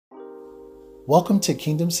Welcome to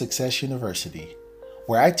Kingdom Success University,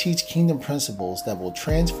 where I teach kingdom principles that will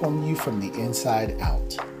transform you from the inside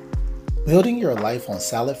out. Building your life on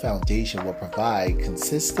solid foundation will provide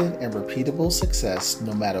consistent and repeatable success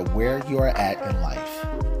no matter where you are at in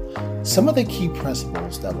life. Some of the key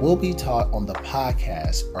principles that will be taught on the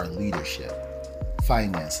podcast are leadership,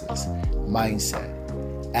 finances,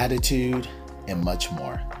 mindset, attitude, and much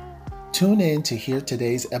more. Tune in to hear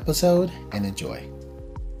today's episode and enjoy.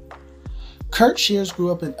 Kurt Shears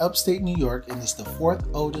grew up in upstate New York and is the fourth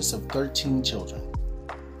oldest of 13 children.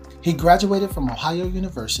 He graduated from Ohio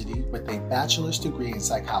University with a bachelor's degree in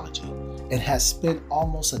psychology and has spent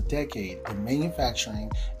almost a decade in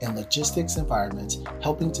manufacturing and logistics environments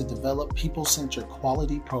helping to develop people-centered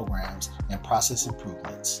quality programs and process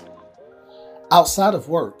improvements. Outside of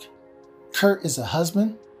work, Kurt is a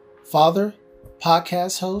husband, father,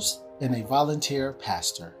 podcast host, and a volunteer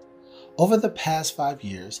pastor. Over the past 5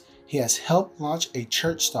 years, he has helped launch a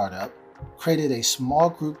church startup, created a small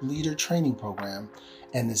group leader training program,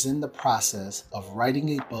 and is in the process of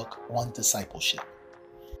writing a book on discipleship.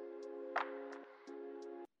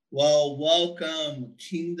 Well, welcome,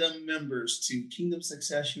 Kingdom members, to Kingdom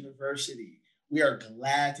Success University. We are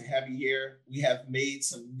glad to have you here. We have made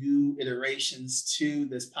some new iterations to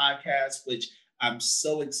this podcast, which I'm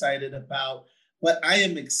so excited about. But I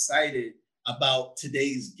am excited about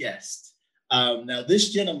today's guest. Now,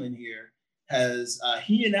 this gentleman here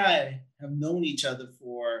he and I have known each other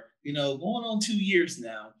for, going on 2 years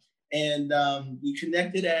now. And we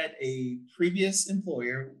connected at a previous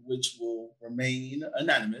employer, which will remain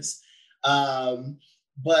anonymous.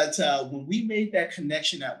 But when we made that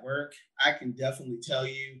connection at work, I can definitely tell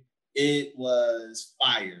you it was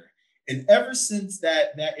fire. And ever since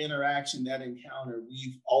that interaction, that encounter,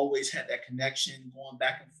 we've always had that connection going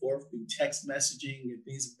back and forth through text messaging and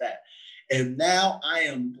things like that. And now I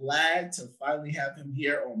am glad to finally have him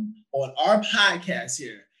here on our podcast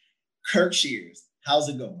here. Kurt Shears, how's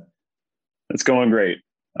it going? It's going great.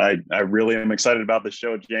 I really am excited about the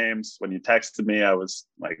show, James. When you texted me, I was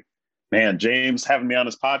like, man, James having me on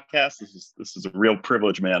his podcast, this is a real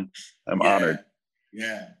privilege, man. I'm honored.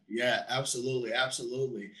 Yeah, absolutely.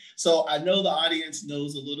 So I know the audience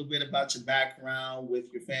knows a little bit about your background with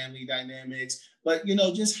your family dynamics, but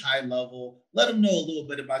just high level, let them know a little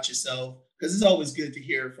bit about yourself, because it's always good to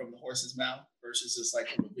hear from the horse's mouth versus just like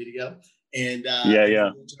from a video. And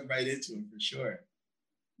we'll jump right into it for sure.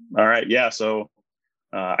 All right, yeah. So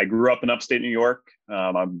I grew up in upstate New York.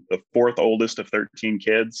 I'm the fourth oldest of 13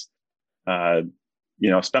 kids.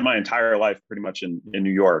 Spent my entire life pretty much in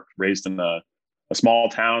New York, raised in a small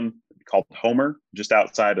town called Homer, just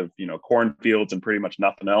outside of, cornfields and pretty much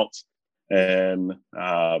nothing else. And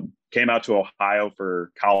came out to Ohio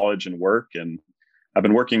for college and work. And I've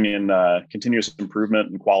been working in continuous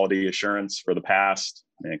improvement and quality assurance for the past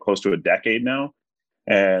close to a decade now.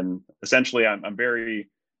 And essentially, I'm very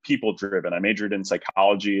people driven. I majored in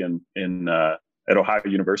psychology at Ohio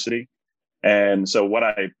University. And so what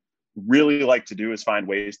I really like to do is find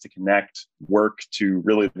ways to connect work to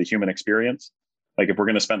really the human experience. Like if we're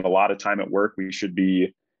going to spend a lot of time at work, we should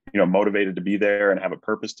be, motivated to be there and have a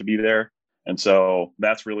purpose to be there. And so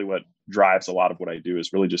that's really what drives a lot of what I do,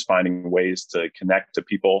 is really just finding ways to connect to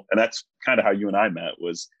people. And that's kind of how you and I met,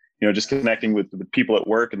 was, just connecting with people at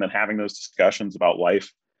work and then having those discussions about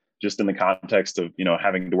life, just in the context of,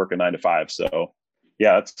 having to work a 9 to 5. So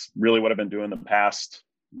yeah, that's really what I've been doing the past,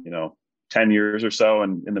 10 years or so.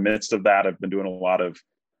 And in the midst of that, I've been doing a lot of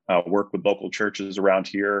work with local churches around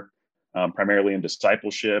here, primarily in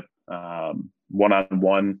discipleship,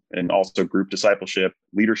 one-on-one, and also group discipleship.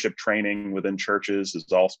 Leadership training within churches is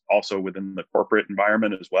also within the corporate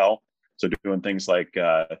environment as well. So doing things like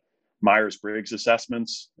Myers-Briggs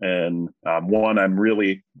assessments. And one I'm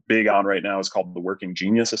really big on right now is called the Working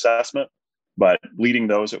Genius Assessment, but leading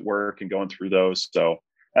those at work and going through those. So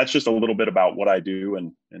that's just a little bit about what I do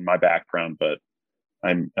and my background. But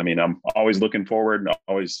I'm always looking forward and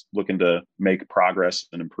always looking to make progress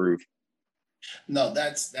and improve. No,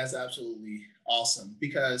 that's absolutely awesome,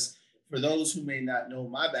 because for those who may not know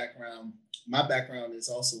my background is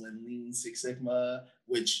also in Lean Six Sigma,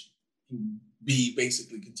 which can be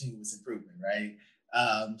basically continuous improvement, right?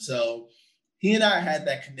 So he and I had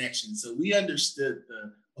that connection. So we understood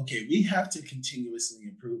we have to continuously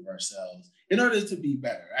improve ourselves in order to be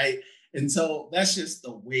better, right? And so that's just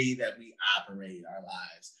the way that we operate our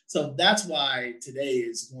lives. So that's why today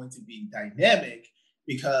is going to be dynamic,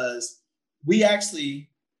 because we actually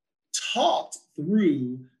talked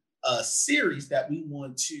through a series that we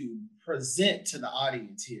want to present to the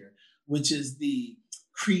audience here, which is the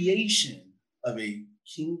creation of a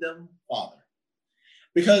kingdom father.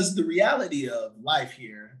 Because the reality of life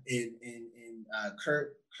here,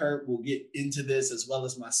 Kurt will get into this as well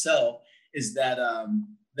as myself, is that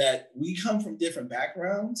that we come from different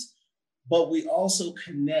backgrounds, but we also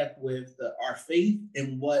connect with our faith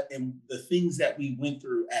and the things that we went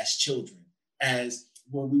through as children, as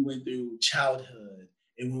when we went through childhood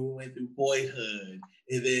and when we went through boyhood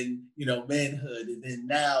and then manhood, and then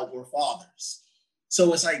now we're fathers.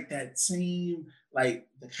 So it's like that same like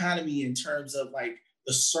dichotomy in terms of like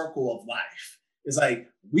the circle of life. It's like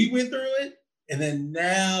we went through it, and then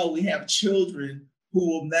now we have children who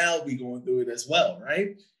will now be going through it as well,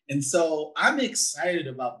 right? And so I'm excited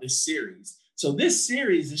about this series. So this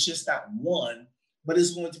series is just not one, but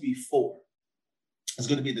it's going to be 4. It's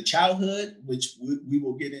going to be the childhood, which we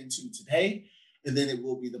will get into today, and then it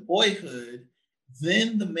will be the boyhood,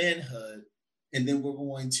 then the manhood, and then we're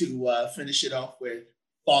going to finish it off with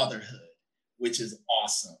fatherhood, which is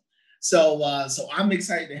awesome. So I'm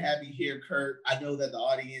excited to have you here, Kurt. I know that the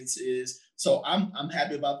audience is, so I'm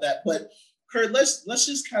happy about that. But Kurt, let's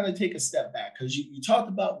just kind of take a step back, because you talked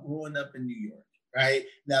about growing up in New York, right?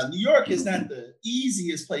 Now, New York is not the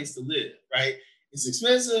easiest place to live, right? It's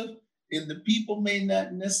expensive, and the people may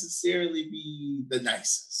not necessarily be the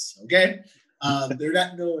nicest, okay? They're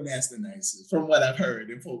not known as the nicest, from what I've heard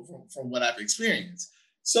and from what I've experienced.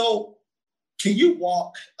 So can you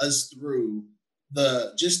walk us through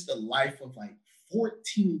the life of like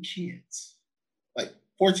 14 kids, like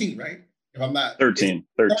 14, right? If I'm not 13,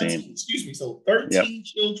 excuse me. So 13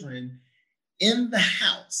 children in the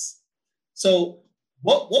house. So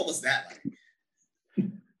what was that like?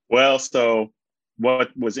 Well, so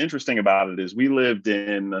what was interesting about it is we lived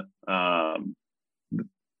in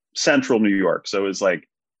central New York. So it was like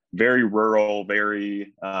very rural,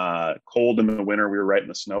 very cold in the winter. We were right in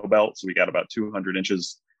the snow belt. So we got about 200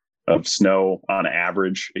 inches of snow on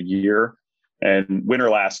average a year, and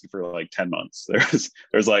winter lasted for like 10 months.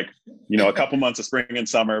 There's like, a couple months of spring and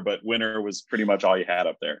summer, but winter was pretty much all you had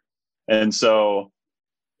up there. And so,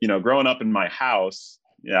 growing up in my house,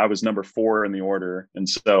 I was number 4 in the order. And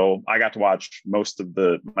so I got to watch most of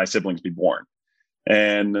my siblings be born.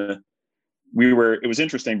 And it was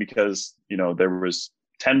interesting because, there was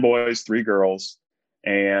 10 boys, 3 girls,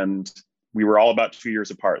 and we were all about 2 years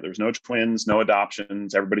apart. There was no twins, no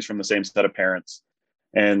adoptions. Everybody's from the same set of parents.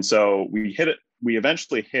 And so we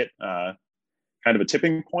eventually hit kind of a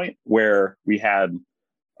tipping point where we had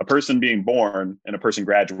a person being born and a person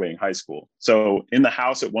graduating high school. So in the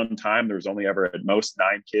house at one time, there was only ever at most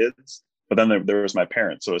 9 kids, but then there was my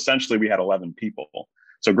parents. So essentially we had 11 people.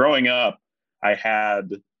 So growing up, I had,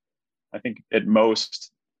 I think at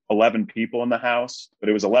most 11 people in the house, but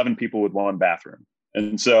it was 11 people with 1 bathroom.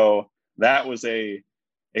 And so that was a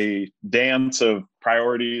dance of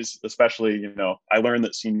priorities, especially, I learned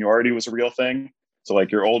that seniority was a real thing. So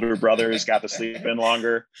like your older brothers got to sleep in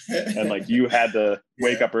longer, and like you had to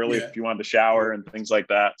wake up early if you wanted to shower and things like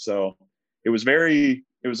that. So it was a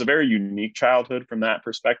very unique childhood from that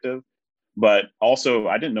perspective, but also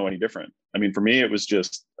I didn't know any different. I mean, for me, it was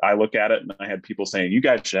just, I look at it and I had people saying, you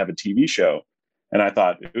guys should have a TV show. And I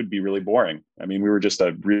thought it would be really boring. I mean, we were just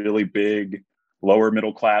a really big lower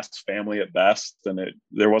middle class family at best. And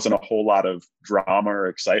there wasn't a whole lot of drama or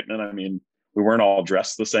excitement. I mean, we weren't all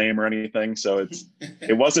dressed the same or anything. So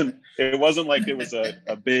it wasn't like it was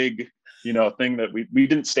a big, thing that we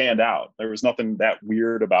didn't stand out. There was nothing that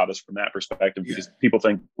weird about us from that perspective, because people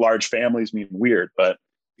think large families mean weird, but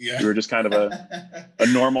we were just kind of a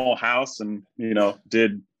normal house and,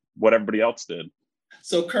 did what everybody else did.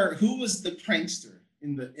 So Kurt, who was the prankster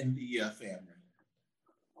in the family?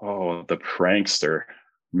 Oh, the prankster.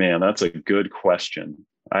 Man, that's a good question.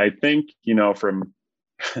 I think, from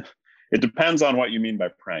it depends on what you mean by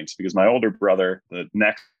pranks, because my older brother, the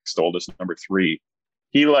next oldest, number 3,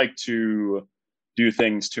 he liked to do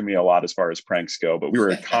things to me a lot as far as pranks go, but we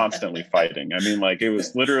were constantly fighting. I mean, like, it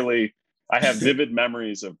was literally, I have vivid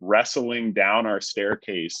memories of wrestling down our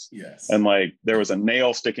staircase. Yes. And like, there was a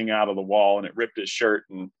nail sticking out of the wall and it ripped his shirt,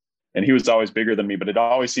 and he was always bigger than me, but it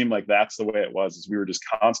always seemed like that's the way it was, is we were just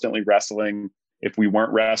constantly wrestling. If we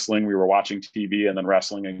weren't wrestling, we were watching TV and then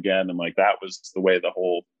wrestling again. And like, that was the way the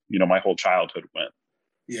whole, my whole childhood went.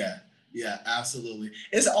 Yeah, absolutely.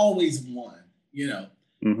 It's always one,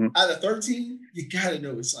 Mm-hmm. Out of 13, you got to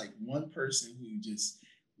know it's like one person who just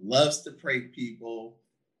loves to prank people,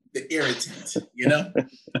 the irritant,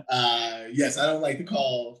 Yes, I don't like to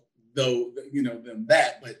call them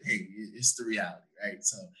that, but hey, it's the reality, right?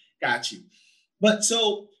 So got you. But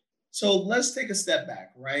so let's take a step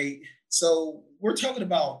back, right? So we're talking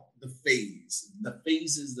about the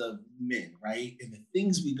phases of men, right? And the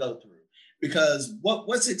things we go through. Because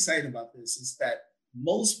what's exciting about this is that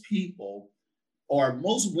most people or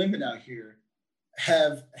most women out here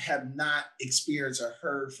have not experienced or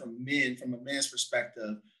heard from men from a man's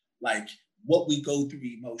perspective, like what we go through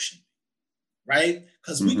emotionally, right?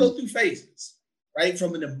 Because we go through phases, right?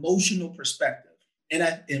 From an emotional perspective.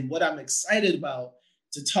 And what I'm excited about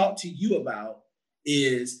to talk to you about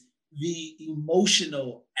is the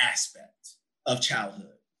emotional aspect of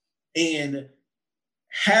childhood. And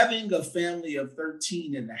having a family of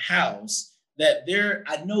 13 in the house,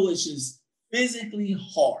 I know it's just physically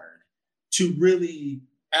hard to really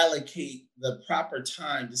allocate the proper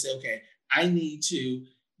time to say, okay, I need to,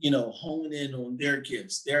 hone in on their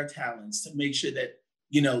gifts, their talents to make sure that,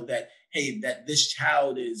 that this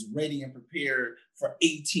child is ready and prepared for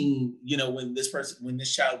 18, when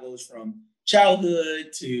this child goes from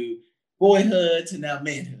childhood to boyhood to now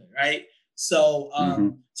manhood, right? So,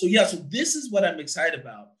 so this is what I'm excited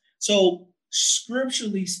about. So,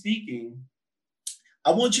 scripturally speaking,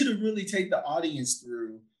 I want you to really take the audience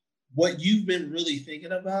through what you've been really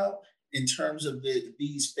thinking about in terms of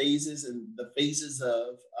these phases and the phases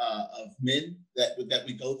of men that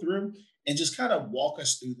we go through, and just kind of walk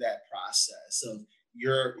us through that process of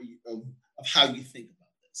how you think about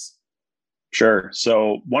this. Sure.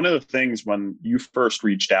 So one of the things when you first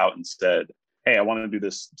reached out and said, "Hey, I want to do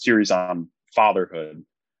this series on fatherhood,"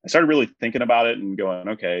 I started really thinking about it and going,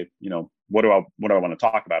 "Okay, what do I want to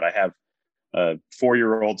talk about?" I have a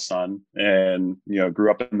 4-year-old son, and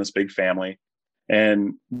grew up in this big family.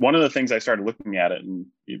 And one of the things I started looking at it, and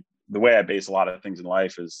the way I base a lot of things in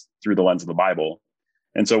life is through the lens of the Bible.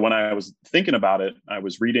 And so when I was thinking about it, I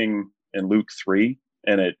was reading in Luke 3,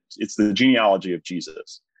 and it's the genealogy of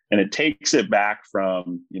Jesus. And it takes it back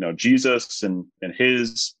from, Jesus and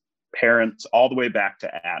his parents all the way back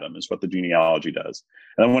to Adam is what the genealogy does.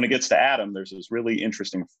 And then when it gets to Adam, there's this really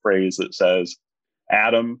interesting phrase that says,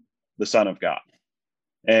 Adam, the son of God.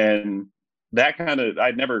 And that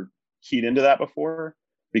I'd never keyed into that before,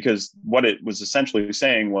 because what it was essentially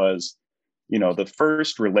saying was, the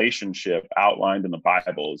first relationship outlined in the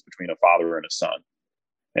Bible is between a father and a son.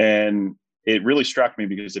 And it really struck me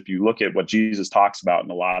because if you look at what Jesus talks about in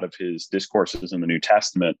a lot of his discourses in the New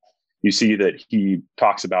Testament, you see that he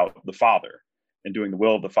talks about the Father and doing the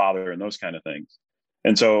will of the Father and those kind of things.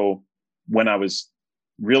 And so when I was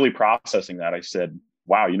really processing that, I said,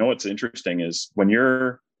 wow, what's interesting is when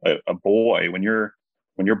you're a boy, when you're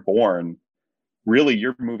born, really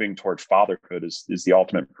you're moving toward fatherhood is the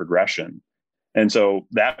ultimate progression. And so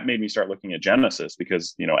that made me start looking at Genesis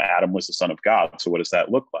because, Adam was the son of God. So what does that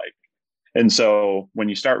look like? And so when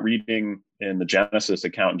you start reading in the Genesis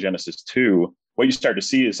account in Genesis 2, what you start to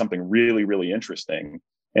see is something really, really interesting.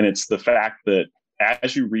 And it's the fact that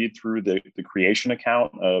as you read through the creation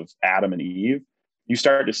account of Adam and Eve, you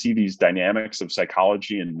start to see these dynamics of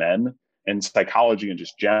psychology in men and psychology in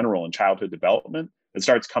just general and childhood development. It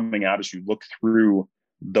starts coming out as you look through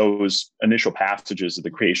those initial passages of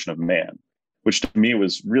the creation of man, which to me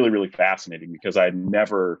was really, really fascinating because I had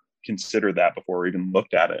never considered that before or even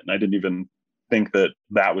looked at it. And I didn't even think that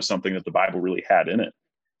that was something that the Bible really had in it.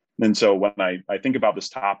 And so when I think about this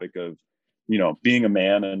topic of, being a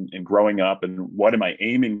man and growing up and what am I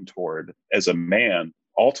aiming toward as a man,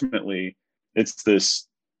 ultimately, it's this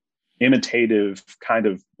imitative kind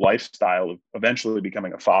of lifestyle of eventually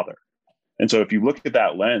becoming a father. And so if you look at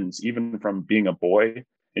that lens, even from being a boy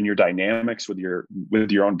and your dynamics with your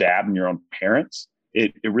own dad and your own parents,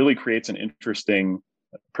 it really creates an interesting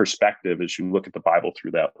perspective as you look at the Bible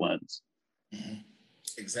through that lens. Mm-hmm.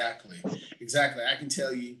 Exactly. I can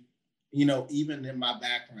tell you, even in my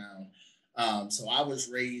background, so I was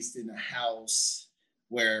raised in a house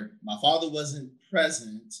where my father wasn't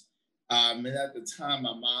present. And at the time,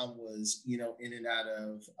 my mom was, in and out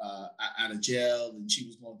of jail, and she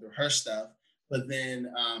was going through her stuff. But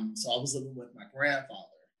then, so I was living with my grandfather,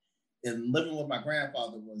 and living with my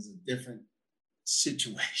grandfather was a different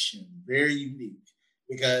situation, very unique,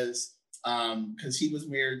 because he was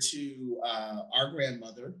married to our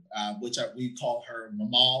grandmother, which we call her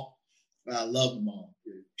Mama. Love Mama.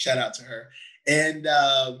 Shout out to her. And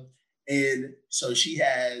so she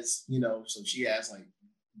has, like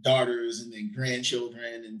daughters and then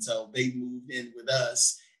grandchildren, and so they moved in with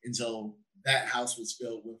us, and so that house was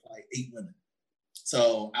filled with like 8 women.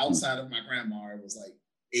 So outside of my grandma, it was like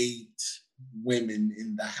 8 women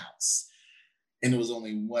in the house, and it was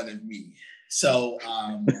only one of me. So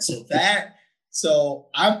so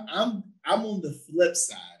I'm on the flip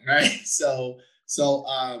side, right? So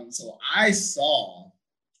I saw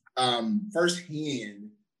firsthand,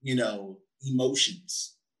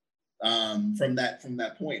 emotions from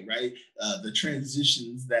that point, right? The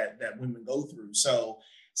transitions that women go through. So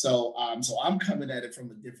So I'm coming at it from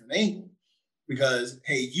a different angle because,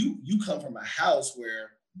 hey, you come from a house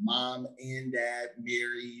where mom and dad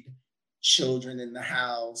married, children in the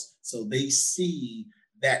house, so they see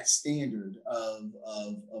that standard of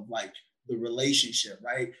like the relationship,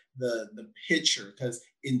 right? The picture, because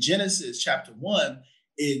in Genesis chapter 1,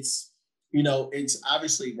 it's it's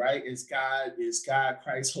obviously right. It's God,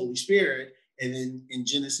 Christ, Holy Spirit, and then in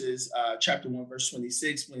Genesis chapter 1, verse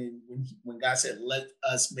 26, when God said, "Let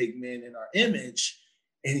us make man in our image,"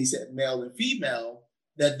 and He said, "Male and female,"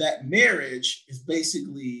 that marriage is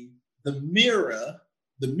basically the mirror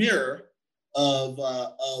of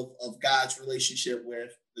God's relationship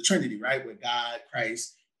with the Trinity, right? With God,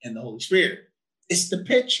 Christ, and the Holy Spirit. It's the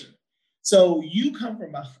picture. So you come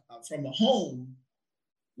from a home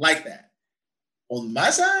like that. On my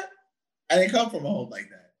side, I didn't come from a home like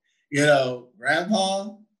that.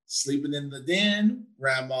 Grandpa sleeping in the den,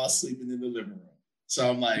 grandma sleeping in the living room. So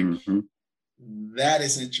I'm like, that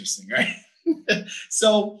is interesting, right?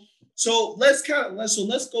 so let's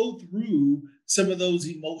go through some of those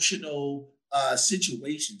emotional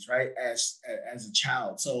situations, right? As a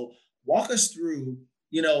child. So walk us through,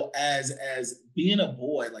 as being a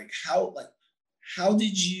boy, how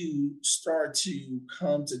did you start to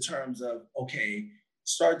come to terms of, okay,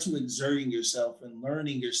 start to exerting yourself and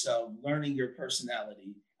learning your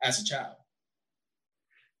personality as a child?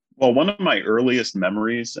 Well, one of my earliest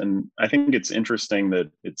memories, and I think it's interesting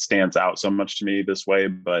that it stands out so much to me this way,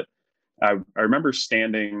 but I remember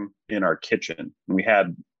standing in our kitchen and we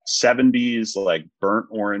had 70s like burnt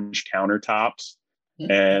orange countertops.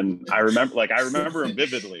 And I remember them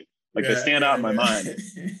vividly. Like they stand out in my mind.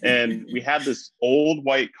 And we had this old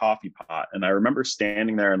white coffee pot. And I remember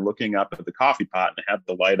standing there and looking up at the coffee pot and it had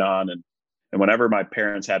the light on. And whenever my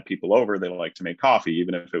parents had people over, they like to make coffee,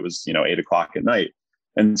 even if it was, 8 o'clock at night.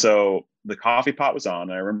 And so the coffee pot was on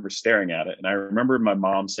and I remember staring at it. And I remember my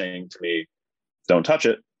mom saying to me, "Don't touch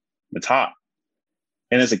it. It's hot."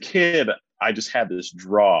 And as a kid, I just had this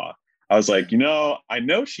draw. I was like, I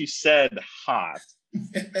know she said hot,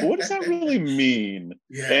 but what does that really mean?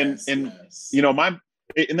 Yes, and yes.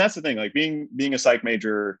 And that's the thing, like being a psych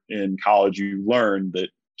major in college, you learn that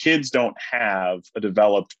kids don't have a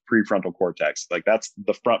developed prefrontal cortex. Like that's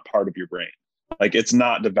the front part of your brain. Like it's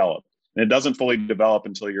not developed. And it doesn't fully develop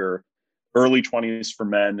until your early 20s for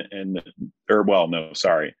men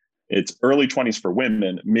it's early 20s for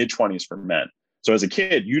women, mid 20s for men. So as a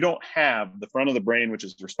kid, you don't have the front of the brain, which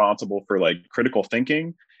is responsible for like critical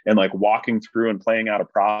thinking and like walking through and playing out a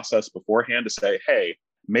process beforehand to say, hey,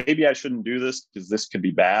 maybe I shouldn't do this because this could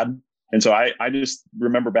be bad. And so I just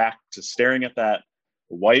remember back to staring at that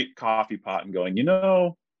white coffee pot and going,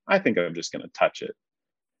 I think I'm just going to touch it.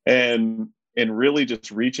 And really just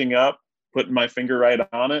reaching up, putting my finger right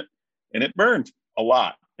on it, and it burned a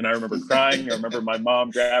lot. And I remember crying. I remember my mom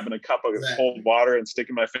grabbing a cup of cold water and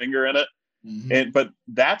sticking my finger in it. But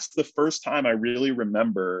that's the first time I really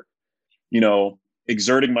remember,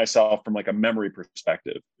 exerting myself from like a memory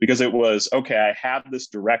perspective, because it was, okay, I had this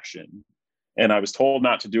direction and I was told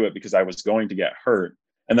not to do it because I was going to get hurt.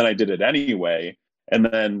 And then I did it anyway. And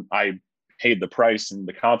then I paid the price and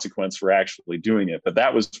the consequence for actually doing it. But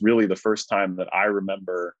that was really the first time that I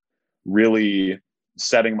remember really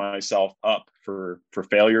setting myself up for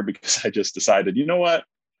failure, because I just decided, you know what?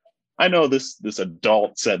 I know this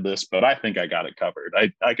adult said this, but I think I got it covered.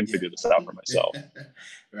 I can figure this out for myself.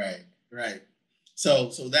 Right. So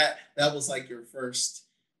that was like your first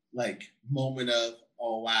like moment of,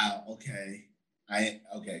 oh wow, okay.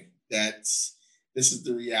 This is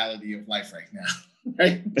the reality of life right now.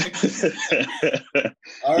 Right.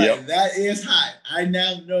 All right. Yep. That is hot. I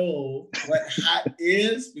now know what hot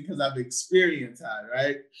is because I've experienced hot,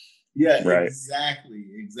 right? Yeah, right. Exactly.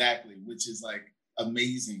 Which is like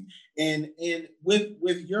amazing. And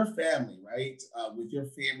with your family, right? With your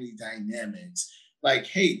family dynamics, like,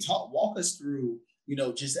 hey, walk us through,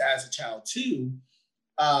 just as a child too,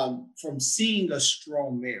 from seeing a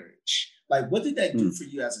strong marriage. Like, what did that do for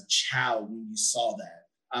you as a child when you saw that?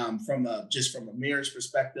 From a marriage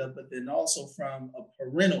perspective, but then also from a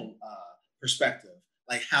parental perspective,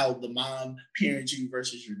 like how the mom parents you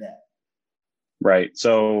versus your dad. Right.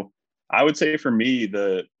 So I would say for me,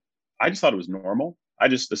 I just thought it was normal. I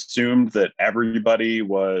just assumed that everybody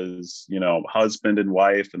was, husband and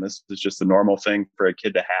wife, and this is just a normal thing for a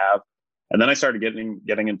kid to have. And then I started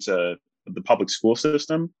getting into the public school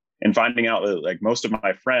system and finding out that like most of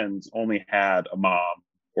my friends only had a mom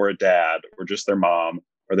or a dad or just their mom,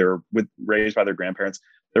 or they were raised by their grandparents.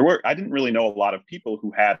 I didn't really know a lot of people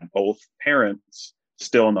who had both parents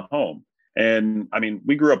still in the home. And I mean,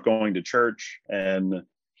 we grew up going to church, and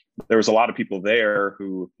there was a lot of people there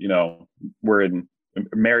who, were in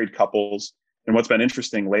married couples. And what's been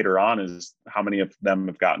interesting later on is how many of them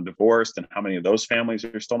have gotten divorced and how many of those families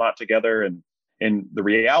are still not together. And the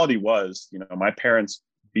reality was, my parents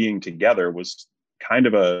being together was kind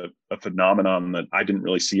of a phenomenon that I didn't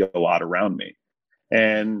really see a lot around me.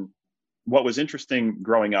 And what was interesting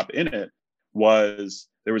growing up in it was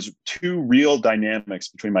there was two real dynamics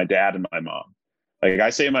between my dad and my mom. Like,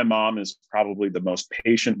 I say my mom is probably the most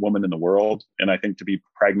patient woman in the world. And I think to be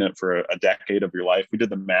pregnant for a decade of your life, we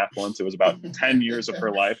did the math once, it was about 10 years of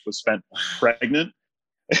her life was spent pregnant.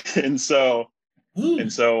 and so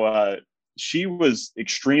she was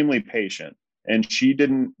extremely patient, and she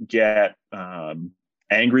didn't get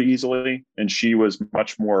angry easily, and she was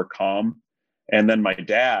much more calm. And then my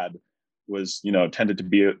dad was, tended to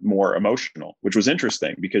be more emotional, which was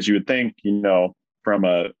interesting because you would think, from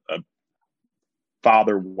a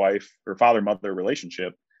father-wife or father-mother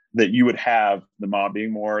relationship, that you would have the mom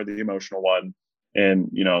being more the emotional one and,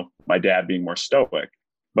 my dad being more stoic.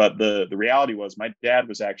 But the reality was my dad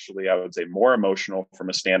was actually, I would say, more emotional from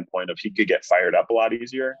a standpoint of he could get fired up a lot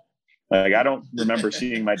easier. Like, I don't remember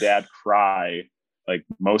seeing my dad cry like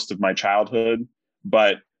most of my childhood,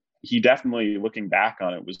 but he definitely, looking back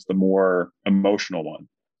on it, was the more emotional one.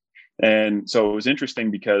 And so it was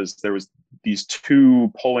interesting because there was these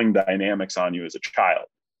two pulling dynamics on you as a child.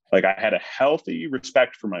 Like, I had a healthy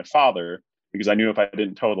respect for my father because I knew if I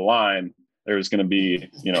didn't toe the line, there was going to be,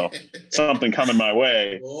 something coming my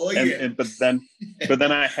way. Oh, yeah. But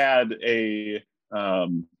then I had a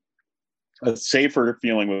safer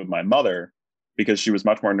feeling with my mother because she was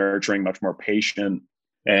much more nurturing, much more patient.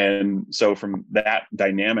 And so from that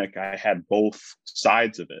dynamic, I had both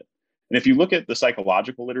sides of it. And if you look at the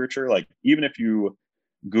psychological literature, like even if you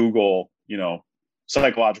Google,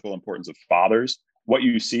 psychological importance of fathers, what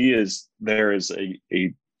you see is there is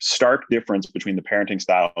a stark difference between the parenting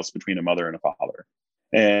styles between a mother and a father.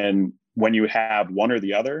 And when you have one or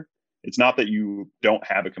the other, it's not that you don't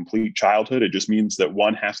have a complete childhood. It just means that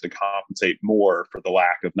one has to compensate more for the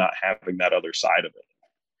lack of not having that other side of it.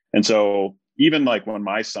 And so even like when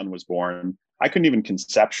my son was born, I couldn't even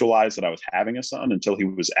conceptualize that I was having a son until he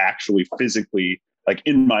was actually physically like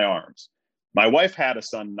in my arms. My wife had a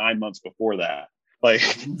son 9 months before that. Like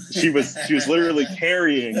she was literally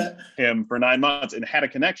carrying him for 9 months and had a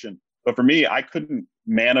connection. But for me, I couldn't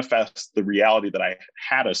manifest the reality that I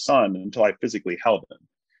had a son until I physically held him.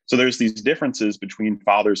 So there's these differences between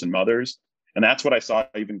fathers and mothers. And that's what I saw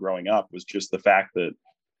even growing up, was just the fact that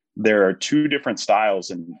there are two different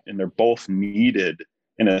styles and they're both needed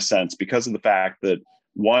in a sense, because of the fact that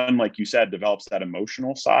one, like you said, develops that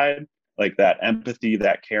emotional side, like that empathy,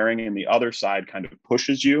 that caring, and the other side kind of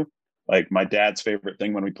pushes you. Like my dad's favorite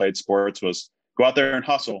thing when we played sports was go out there and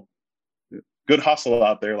hustle. Good hustle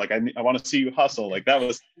out there. Like, I want to see you hustle. Like that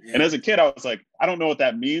was, and as a kid, I was like, I don't know what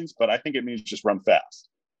that means, but I think it means just run fast.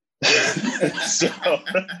 so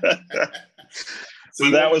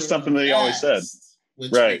that was something that he always said.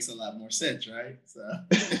 Which makes a lot more sense, right?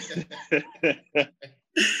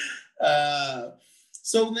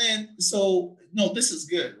 So no, this is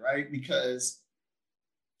good, right? Because,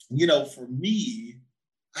 for me,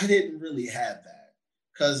 I didn't really have that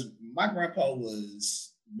because my grandpa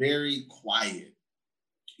was very quiet,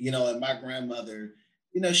 and my grandmother,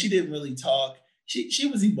 she didn't really talk. She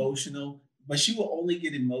was emotional, but she will only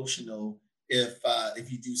get emotional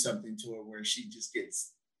if you do something to her where she just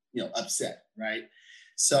gets, upset, right?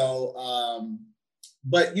 So,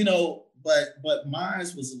 but mine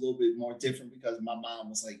was a little bit more different because my mom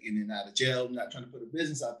was like in and out of jail. I'm not trying to put a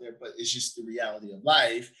business out there, but it's just the reality of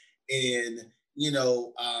life. And,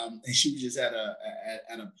 and she was just at a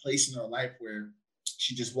place in her life where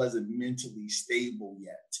she just wasn't mentally stable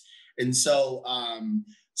yet. And so,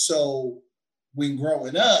 so when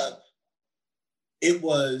growing up, it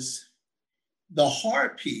was the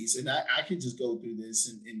hard piece, and I can just go through this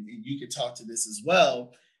and you can talk to this as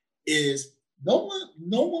well, is no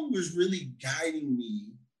one was really guiding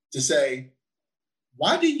me to say,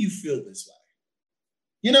 why do you feel this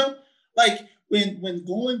way? Like when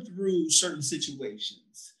going through certain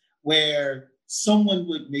situations where someone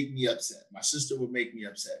would make me upset, my sister would make me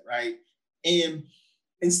upset, right? And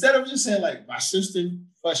instead of just saying like, my sister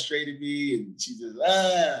frustrated me and she just,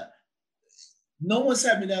 no one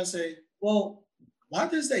sat me down and say, well, why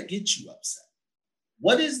does that get you upset?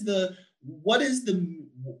 What is that?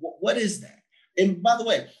 And by the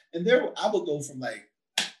way, and there I would go from like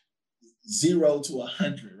 0 to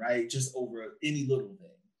 100, right? Just over any little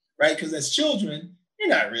thing, right? Because as children, you're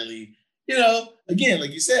not really, again,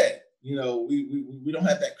 like you said, we don't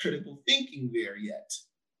have that critical thinking there yet.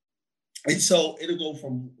 And so it'll go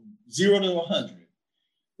from 0 to 100.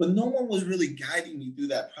 But no one was really guiding me through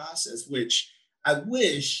that process, which I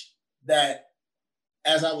wish that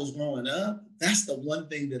as I was growing up, that's the one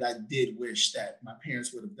thing that I did wish that my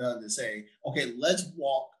parents would have done, to say, okay, let's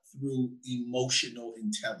walk through emotional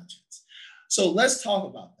intelligence. So let's talk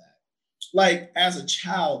about that. Like, as a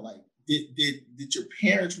child, like, did your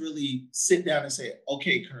parents really sit down and say,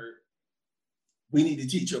 okay, Kurt, we need to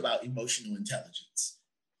teach you about emotional intelligence?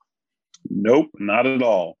 Nope, not at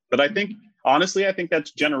all. But I think, honestly, I think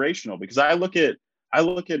that's generational, because I look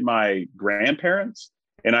at my grandparents,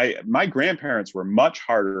 and my grandparents were much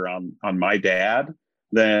harder on my dad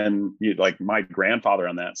than, like, my grandfather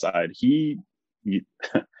on that side. He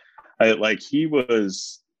he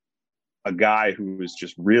was a guy who was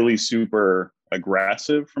just really super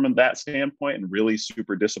aggressive from that standpoint, and really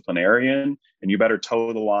super disciplinarian, and you better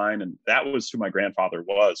toe the line. And that was who my grandfather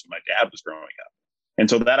was when my dad was growing up. And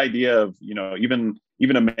so that idea of, even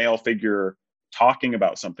a male figure talking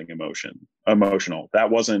about something emotional,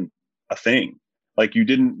 that wasn't a thing. Like, you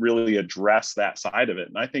didn't really address that side of it.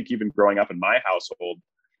 And I think even growing up in my household,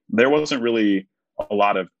 there wasn't really a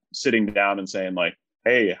lot of sitting down and saying, like,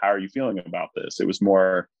 hey, how are you feeling about this? It was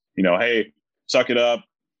more, hey, suck it up,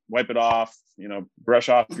 wipe it off, brush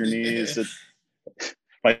off your knees.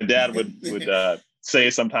 My dad would say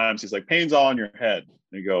sometimes, he's like, pain's all in your head.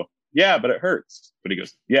 And you go, yeah, but it hurts. But he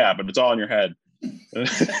goes, yeah, but it's all in your head.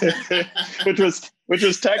 which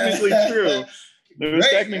was technically true. It was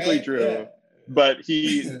technically true. Yeah. But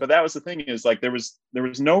that was the thing, is like, there was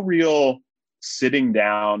no real sitting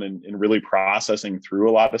down and really processing through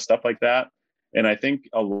a lot of stuff like that. And I think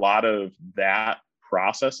a lot of that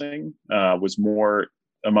processing was more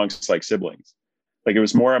amongst, like, siblings. Like, it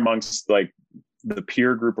was more amongst, like, the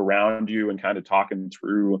peer group around you, and kind of talking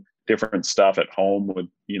through different stuff at home with,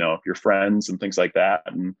 your friends and things like that.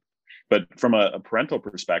 But from a parental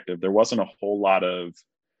perspective, there wasn't a whole lot of,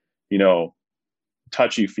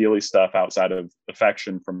 touchy feely stuff outside of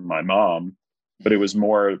affection from my mom. But it was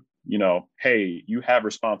more, hey, you have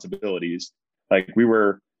responsibilities. Like,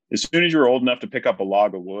 as soon as you were old enough to pick up a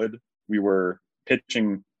log of wood, we were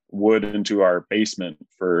pitching wood into our basement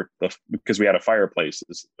because we had a fireplace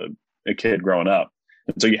as a kid growing up.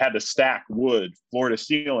 And so you had to stack wood floor to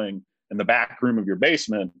ceiling in the back room of your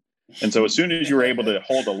basement. And so as soon as you were able to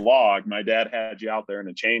hold a log, my dad had you out there in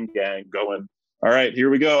a chain gang going, all right, here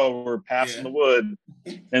we go. We're passing the wood.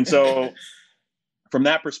 And so from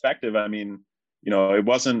that perspective, I mean, there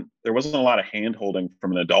wasn't a lot of hand holding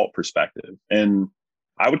from an adult perspective. And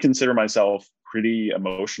I would consider myself pretty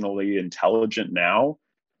emotionally intelligent now,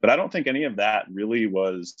 but I don't think any of that really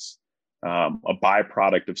was a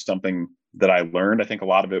byproduct of something that I learned. I think a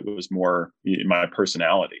lot of it was more in my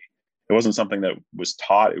personality. It wasn't something that was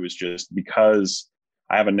taught. It was just because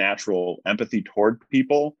I have a natural empathy toward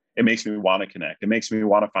people. It makes me want to connect. It makes me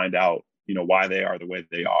want to find out, why they are the way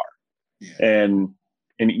they are. Yeah. And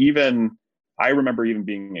even I remember, even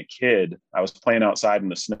being a kid, I was playing outside in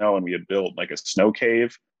the snow, and we had built like a snow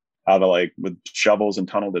cave out of, like, with shovels, and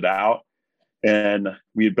tunneled it out. And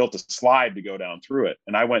we had built a slide to go down through it.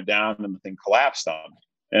 And I went down, and the thing collapsed on me.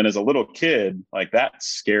 And as a little kid, like, that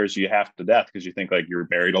scares you half to death, because you think, like, you're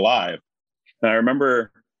buried alive. And I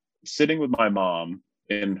remember sitting with my mom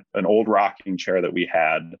in an old rocking chair that we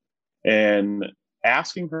had, and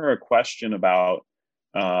asking her a question about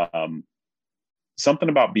something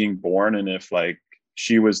about being born, and if, like,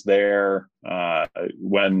 she was there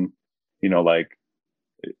when, like,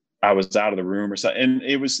 I was out of the room or something. And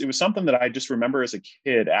it was something that I just remember as a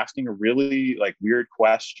kid asking a really, like, weird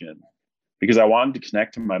question, because I wanted to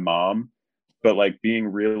connect to my mom, but, like, being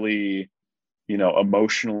really,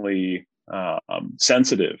 emotionally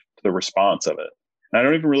sensitive to the response of it. And I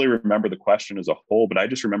don't even really remember the question as a whole, but I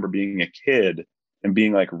just remember being a kid and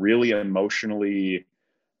being, like, really emotionally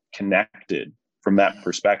connected from that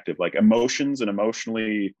perspective. Like, emotions and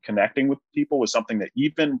emotionally connecting with people was something that,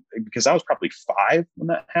 even because I was probably 5 when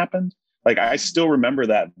that happened, like, I still remember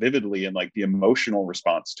that vividly, and, like, the emotional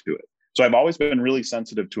response to it. So I've always been really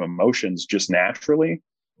sensitive to emotions just naturally.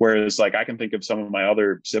 Whereas, like, I can think of some of my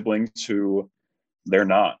other siblings who they're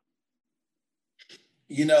not.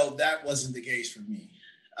 That wasn't the case for me.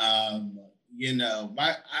 I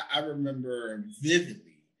remember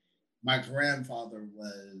vividly, my grandfather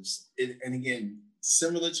was, and again,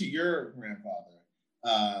 similar to your grandfather,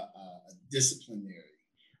 a disciplinary.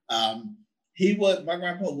 My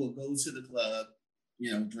grandpa would go to the club,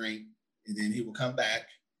 drink, and then he would come back,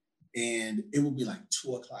 and it would be like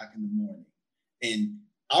 2:00 in the morning. And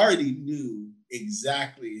I already knew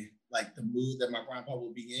exactly, like, the mood that my grandpa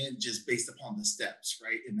would be in, just based upon the steps,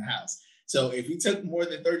 right, in the house. So if he took more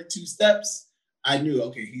than 32 steps, I knew,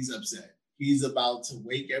 okay, he's upset. He's about to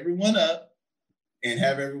wake everyone up and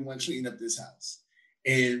have everyone clean up this house.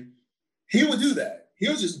 And he would do that.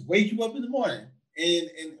 He'll just wake you up in the morning. And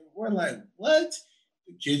we're like, what?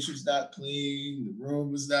 The kitchen's not clean. The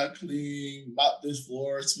room is not clean. Mop this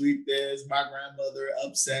floor, sweep this. My grandmother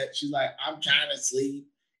upset. She's like, I'm trying to sleep.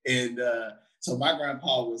 And so my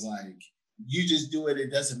grandpa was like, you just do it.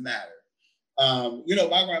 It doesn't matter.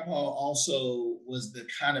 My grandpa also was the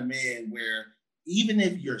kind of man where even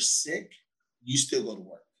if you're sick, you still go to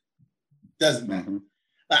work. Doesn't matter. Mm-hmm.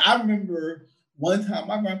 Like I remember one time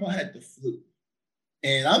my grandpa had the flu.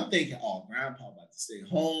 And I'm thinking, oh, grandpa about to stay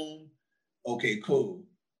home. Okay, cool.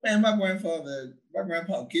 Man, my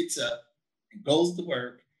grandpa gets up and goes to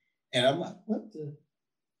work. And I'm like,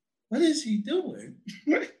 what is he doing?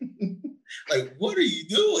 Like, what are you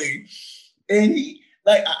doing? And he,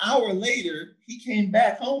 like an hour later, he came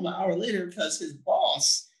back home an hour later because his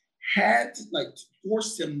boss had to like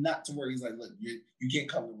force him not to work. He's like, look, you can't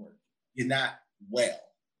come to work. You're not well.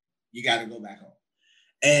 You got to go back home.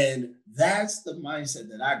 And that's the mindset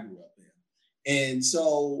that I grew up in. And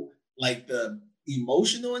so like the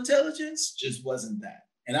emotional intelligence just wasn't that.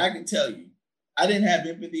 And I can tell you, I didn't have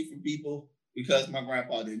empathy for people because my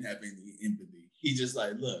grandpa didn't have any empathy. He just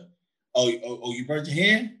like, look, oh, you burnt your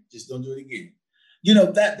hand? Just don't do it again. You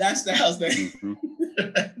know, that's the house that, mm-hmm.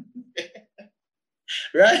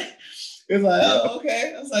 Right? It's like, oh,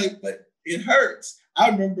 okay. I was like, but it hurts. I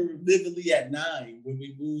remember vividly at 9 when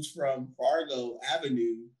we moved from Fargo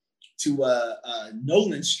Avenue to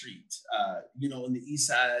Nolan Street, on the east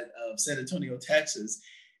side of San Antonio, Texas.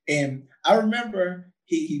 And I remember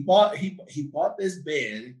he bought this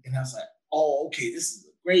bed, and I was like, oh, okay, this is a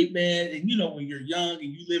great bed. And when you're young and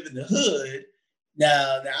you live in the hood,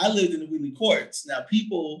 now I lived in the Wheelie Courts. Now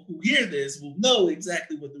people who hear this will know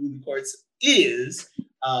exactly what the Wheelie Courts is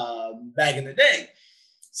back in the day.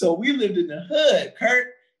 So we lived in the hood, Kurt.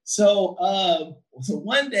 So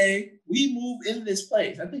one day we moved into this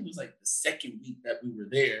place. I think it was like the second week that we were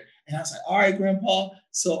there. And I was like, all right, Grandpa,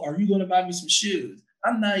 so are you going to buy me some shoes?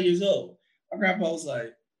 I'm 9 years old. My grandpa was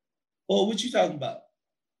like, well, what you talking about?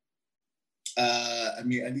 I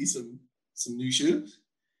need some new shoes.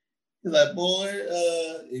 He's like, boy,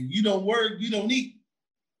 if you don't work, you don't eat.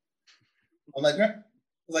 I'm like,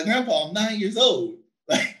 Grandpa, I'm 9 years old.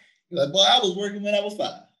 He's like, boy, I was working when I was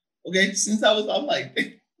 5. Okay, since I'm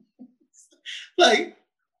like, like,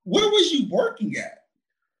 where was you working at?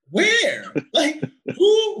 Where? Like,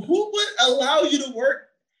 who would allow you to work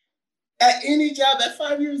at any job at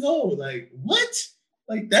 5 years old? Like, what?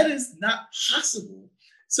 Like, that is not possible.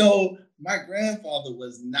 So my grandfather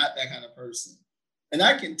was not that kind of person. And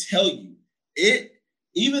I can tell you,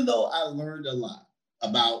 even though I learned a lot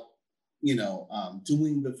about,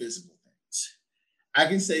 doing the physical things, I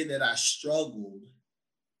can say that I struggled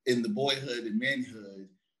in the boyhood and manhood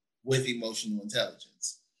with emotional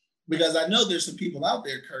intelligence. Because I know there's some people out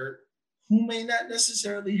there, Kurt, who may not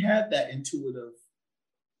necessarily have that intuitive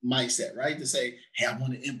mindset, right? To say, hey, I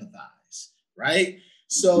want to empathize, right?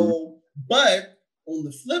 So, but on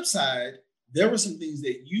the flip side, there were some things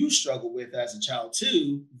that you struggled with as a child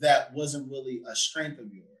too, that wasn't really a strength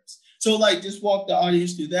of yours. So like, just walk the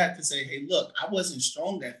audience through that to say, hey, look, I wasn't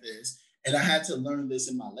strong at this and I had to learn this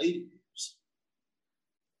in my later years.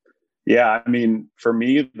 Yeah. I mean, for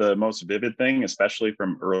me, the most vivid thing, especially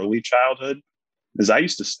from early childhood, is I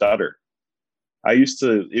used to stutter.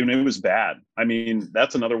 It was bad. I mean,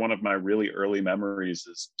 that's another one of my really early memories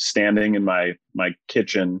is standing in my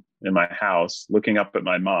kitchen in my house, looking up at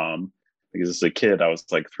my mom, because as a kid, I was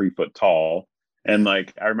like 3 foot tall. And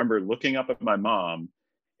like, I remember looking up at my mom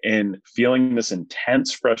and feeling this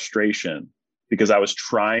intense frustration because I was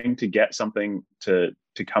trying to get something to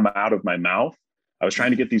come out of my mouth. I was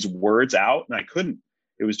trying to get these words out and I couldn't.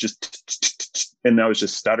 It was just, and I was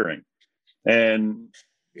just stuttering. And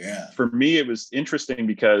yeah, for me, it was interesting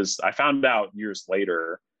because I found out years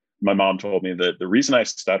later, my mom told me that the reason I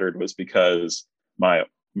stuttered was because my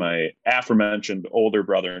aforementioned older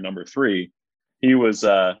brother, number 3, he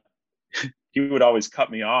would always cut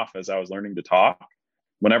me off as I was learning to talk.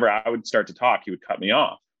 Whenever I would start to talk, he would cut me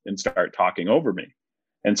off and start talking over me.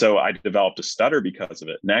 And so I developed a stutter because of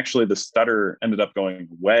it. And actually the stutter ended up going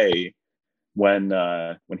away when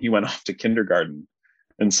he went off to kindergarten.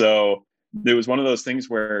 And so it was one of those things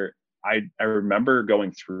where I remember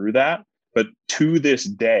going through that, but to this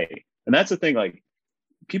day, and that's the thing, like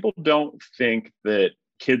people don't think that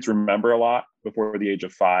kids remember a lot before the age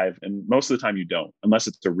of 5. And most of the time you don't, unless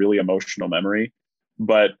it's a really emotional memory.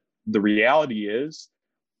 But the reality is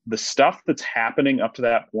the stuff that's happening up to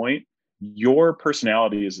that point, your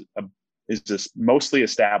personality is just mostly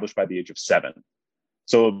established by the age of 7.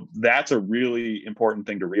 So that's a really important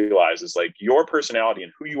thing to realize, is like your personality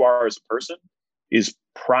and who you are as a person is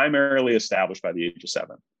primarily established by the age of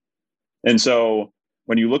 7. And so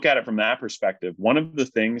when you look at it from that perspective, one of the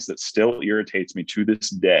things that still irritates me to this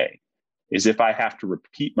day is if I have to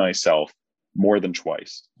repeat myself more than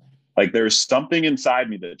twice. Like there's something inside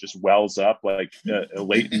me that just wells up, like a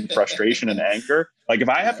latent frustration and anger. Like if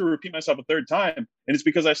I have to repeat myself a third time, and it's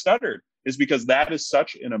because I stuttered, is because that is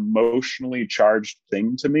such an emotionally charged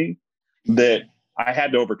thing to me that I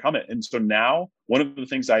had to overcome it. And so now one of the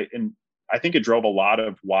things I think it drove a lot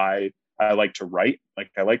of why I like to write. Like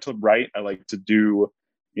I like to write. I like to do,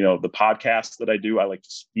 the podcasts that I do. I like to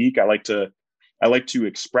speak. I like to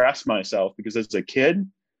express myself, because as a kid,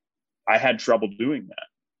 I had trouble doing that.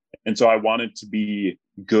 And so I wanted to be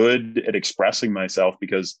good at expressing myself,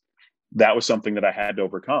 because that was something that I had to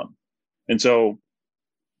overcome. And so,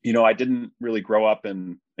 I didn't really grow up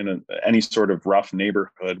in any sort of rough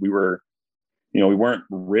neighborhood. We were, we weren't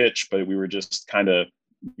rich, but we were just kind of,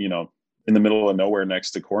 in the middle of nowhere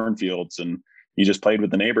next to cornfields, and you just played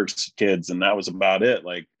with the neighbors' kids, and that was about it.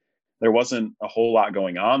 Like there wasn't a whole lot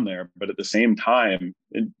going on there. But at the same time,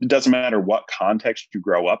 it doesn't matter what context you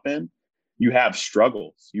grow up in, you have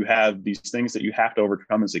struggles. You have these things that you have to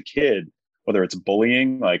overcome as a kid, whether it's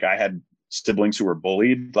bullying. Like I had siblings who were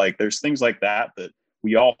bullied. Like there's things like that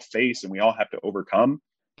we all face and we all have to overcome.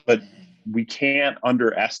 But we can't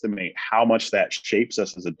underestimate how much that shapes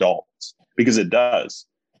us as adults, because it does.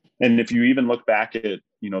 And if you even look back at,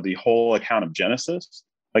 the whole account of Genesis,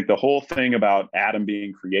 like the whole thing about Adam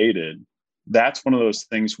being created, that's one of those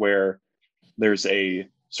things where there's a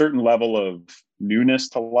certain level of newness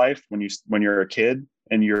to life when you're a kid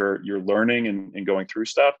and you're learning and going through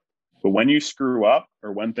stuff. But when you screw up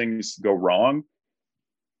or when things go wrong,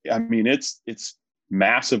 I mean, it's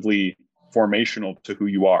massively formational to who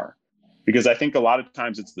you are. Because I think a lot of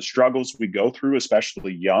times it's the struggles we go through,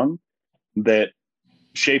 especially young, that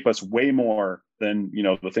shape us way more than,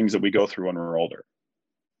 the things that we go through when we're older.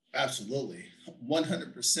 Absolutely.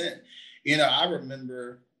 100%. I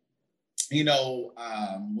remember, when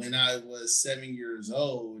I was 7 years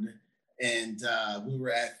old, and we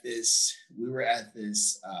were at this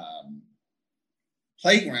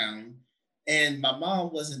playground, and my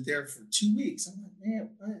mom wasn't there for 2 weeks. I'm like, man,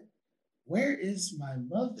 where is my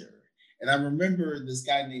mother? And I remember this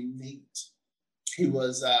guy named Nate. He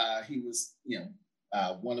was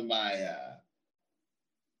one of my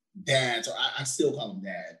dads, or I still call him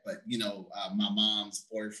dad, but my mom's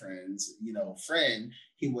boyfriend's friend.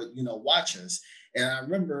 He would watch us, and I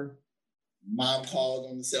remember mom called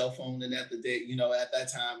on the cell phone, and at that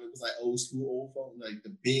time it was like old phone, like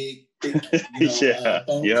the big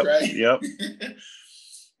phones, right? Yep.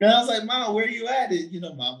 And I was like, Mom, where are you at?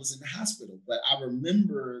 And, Mom was in the hospital. But I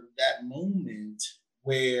remember that moment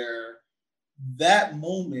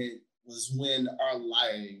was when our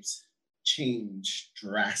lives changed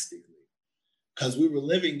drastically, because we were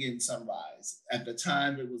living in Sunrise. At the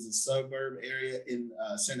time, it was a suburb area in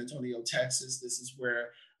San Antonio, Texas. This is where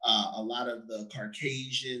a lot of the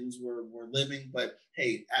Caucasians were living. But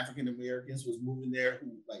hey, African Americans was moving there who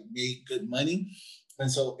made good money. And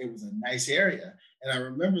so it was a nice area. And I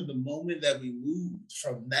remember the moment that we moved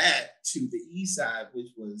from that to the east side,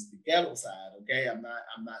 which was the ghetto side. Okay, I'm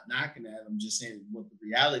not knocking that. I'm just saying what the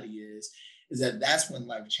reality is that's when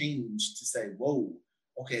life changed, to say, whoa,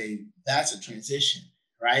 okay, that's a transition,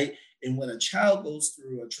 right? And when a child goes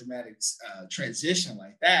through a traumatic transition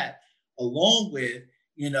like that, along with,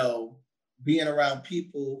 being around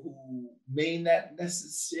people who may not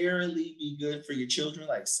necessarily be good for your children,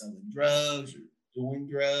 like selling drugs or doing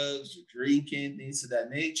drugs or drinking, things of that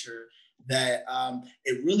nature, that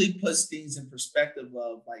it really puts things in perspective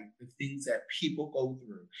of the things that people go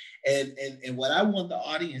through. And what I want the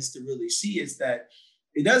audience to really see is that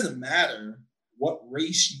it doesn't matter what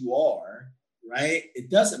race you are, right? It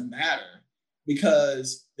doesn't matter,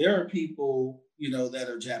 because there are people, that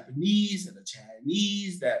are Japanese, that are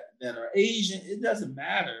Chinese, that are Asian. It doesn't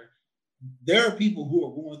matter. There are people who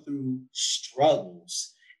are going through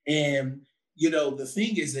struggles. And, the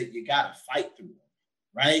thing is that you got to fight through them.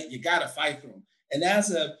 Right, you got to fight through them, and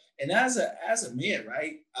as a man,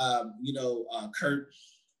 right? Kurt,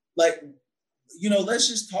 let's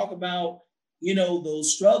just talk about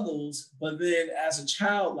those struggles. But then, as a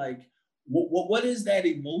child, what is that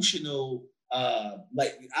emotional?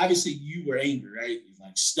 Obviously, you were angry, right?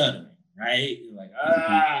 You're stuttering, right? You're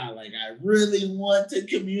I really want to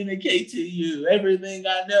communicate to you everything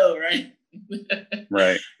I know, right?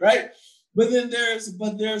 Right, right. But then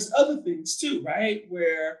there's other things too, right?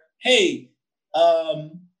 Where, hey,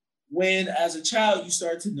 when as a child you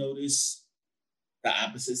start to notice the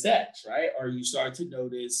opposite sex, right? Or you start to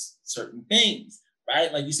notice certain things,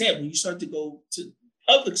 right? Like you said, when you start to go to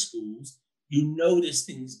public schools, you notice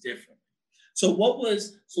things differently. So what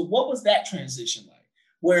was that transition like?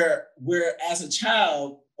 Where as a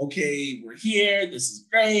child, okay, we're here, this is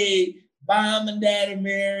great, mom and dad are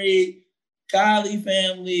married, golly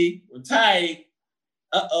family, we're tight.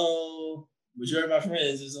 Uh-oh, majority of my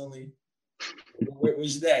friends is only,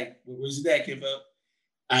 where's your dad? Where's your dad, Kip up?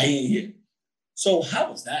 I ain't here. So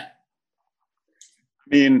how was that?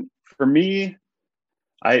 I mean, for me,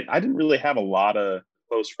 I didn't really have a lot of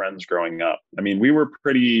close friends growing up. I mean, we were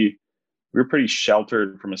pretty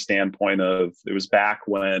sheltered from a standpoint of, it was back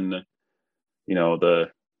when, you know,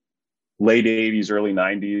 the late 80s, early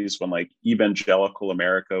 90s, when like evangelical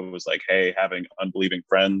America was like, hey, having unbelieving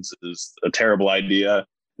friends is a terrible idea.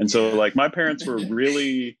 And so like my parents were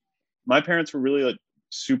really like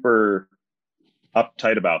super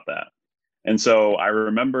uptight about that. And so I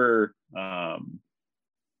remember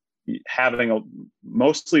having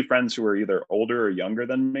mostly friends who were either older or younger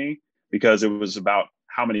than me, because it was about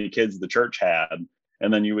how many kids the church had.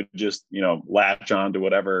 And then you would just, you know, latch on to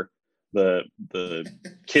whatever the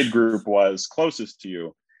kid group was closest to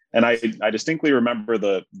you. And I distinctly remember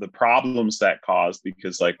the problems that caused,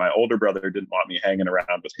 because like my older brother didn't want me hanging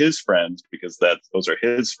around with his friends because those are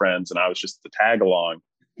his friends and I was just the tag along.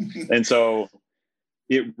 And so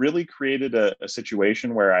it really created a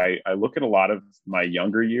situation where I look at a lot of my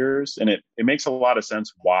younger years, and it makes a lot of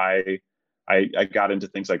sense why I got into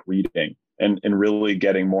things like reading and really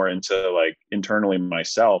getting more into like internally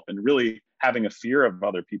myself, and really having a fear of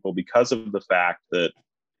other people because of the fact that,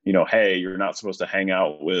 you know, hey, you're not supposed to hang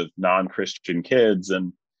out with non-Christian kids.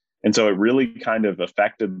 And so it really kind of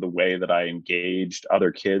affected the way that I engaged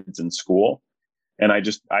other kids in school. And I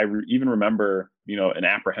even remember, you know, an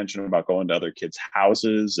apprehension about going to other kids'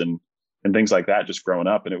 houses and things like that just growing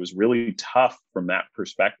up. And it was really tough from that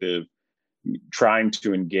perspective, trying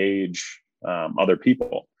to engage other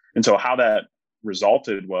people. And so how that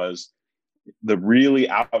resulted was the really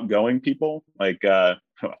outgoing people, like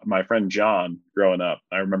my friend John growing up.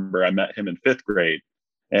 I remember I met him in 5th grade,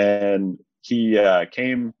 and he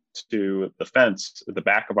came to the fence at the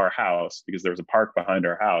back of our house because there was a park behind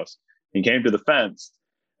our house. He came to the fence,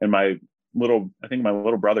 and I think my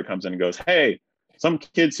little brother comes in and goes, "Hey, some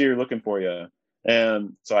kid's here looking for you."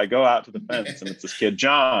 And so I go out to the fence, and it's this kid,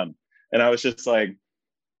 John. And I was just like,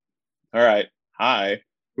 all right, hi,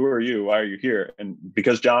 who are you? Why are you here? And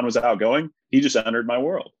because John was outgoing, he just entered my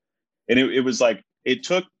world. And it was like, it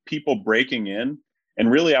took people breaking in.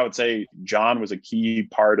 And really, I would say John was a key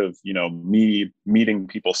part of, you know, me meeting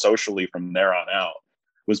people socially from there on out,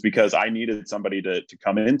 was because I needed somebody to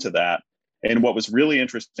come into that. And what was really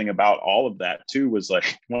interesting about all of that too was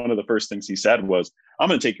like, one of the first things he said was, "I'm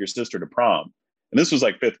going to take your sister to prom." And this was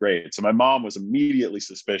like 5th grade. So my mom was immediately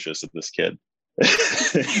suspicious of this kid.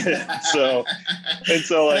 so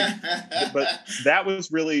like, but that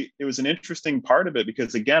was really, it was an interesting part of it,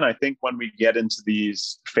 because again, I think when we get into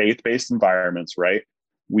these faith-based environments, right,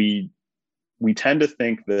 we tend to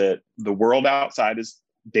think that the world outside is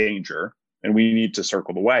danger and we need to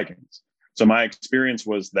circle the wagons. So my experience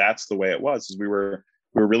was, that's the way it was, is we were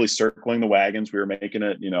really circling the wagons. We were making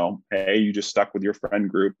it, you know, hey, you just stuck with your friend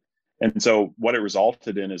group. And so what it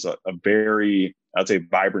resulted in is a very, I'd say,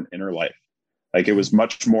 vibrant inner life. Like it was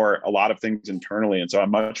much more, a lot of things internally. And so I'm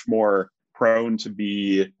much more prone to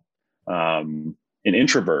be an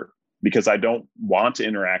introvert, because I don't want to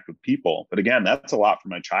interact with people. But again, that's a lot from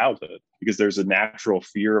my childhood, because there's a natural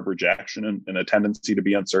fear of rejection and a tendency to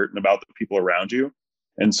be uncertain about the people around you.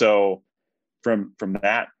 And so from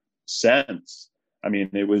that sense, I mean,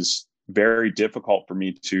 it was very difficult for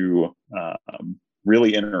me to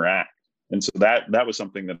really interact. And so that was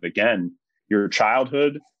something that, again, your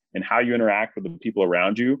childhood and how you interact with the people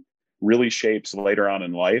around you really shapes later on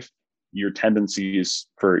in life your tendencies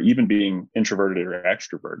for even being introverted or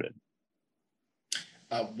extroverted.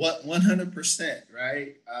 What 100%,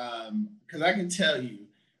 right? Because I can tell you,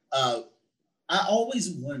 I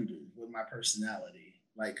always wondered with my personality,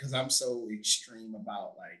 like, because I'm so extreme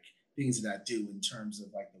about like things that I do in terms of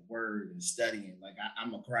like the word and studying. Like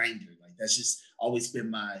I'm a grinder. Like that's just always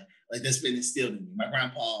been that's been instilled in me. My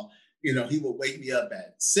grandpa, you know, he would wake me up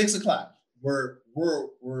at 6 o'clock. We're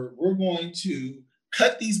going to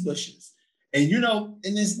cut these bushes, and you know,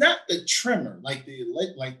 and it's not the trimmer like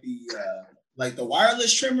the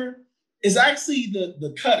wireless trimmer. It's actually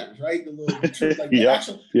the cutters, right? The little like the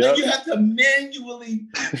actual. Like you have to manually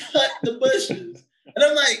cut the bushes, and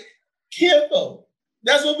I'm like, Kimbo,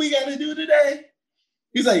 that's what we got to do today.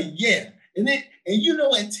 He's like, yeah, and you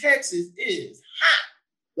know, in Texas it is hot.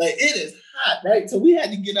 Like it is hot, right? So we had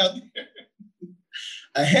to get out there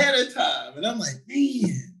ahead of time. And I'm like,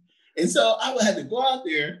 man. And so I would have to go out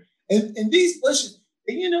there and these bushes,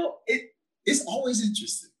 and it's always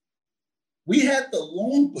interesting. We had the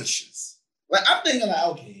long bushes. Like I'm thinking like,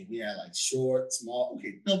 okay, we had like short, small,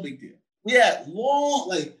 okay, no big deal. We had long,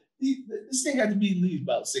 like this thing had to be at least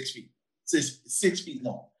about 6 feet, 6 feet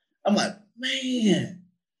long. I'm like, man.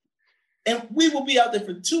 And we will be out there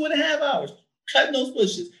for 2.5 hours cutting those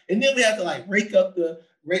bushes. And then we have to like rake up the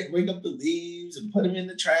leaves and put them in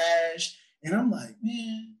the trash. And I'm like,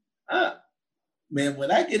 man,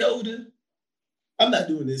 when I get older, I'm not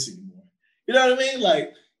doing this anymore. You know what I mean?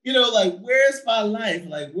 Like, where's my life?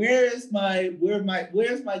 Like, where's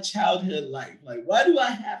my childhood life? Like, why do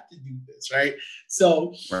I have to do this? Right.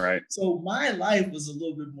 So my life was a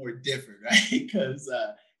little bit more different, right? Because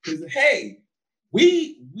hey,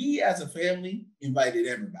 we as a family invited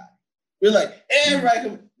everybody. We're like, hey,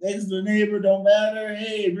 everybody, next to the neighbor, don't matter.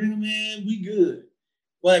 Hey, bring them in, we good.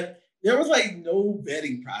 But there was like no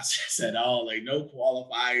vetting process at all, like no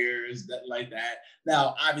qualifiers, that like that.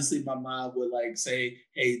 Now, obviously, my mom would like say,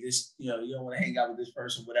 hey, this, you don't want to hang out with this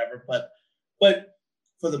person, whatever. But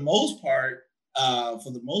for the most part,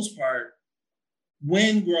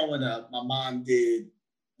 when growing up, my mom did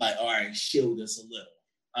like, all right, shield us a little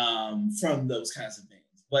from those kinds of things.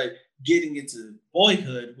 But getting into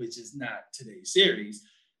boyhood, which is not today's series,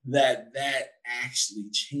 that actually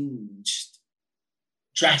changed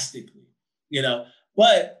drastically,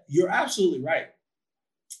 but you're absolutely right.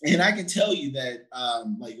 And I can tell you that,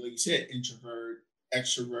 like you said, introvert,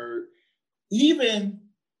 extrovert, even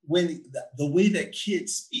when the way that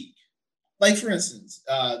kids speak, like for instance,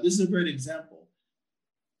 this is a great example.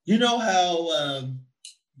 You know how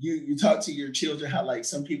you talk to your children, how like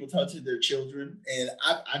some people talk to their children, and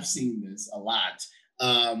I've seen this a lot.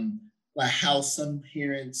 Like how some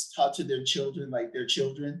parents talk to their children, like their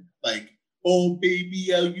children, like, oh baby,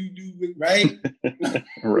 how you do it, right?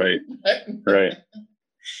 Right.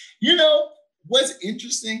 What's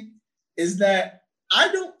interesting is that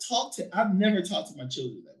I've never talked to my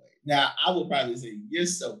children that way. Now I would probably say, you're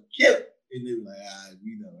so cute. And they're like,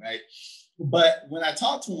 right? But when I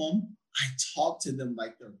talk to them, I talk to them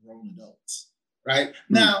like they're grown adults, right?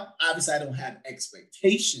 Now, obviously I don't have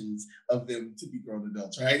expectations of them to be grown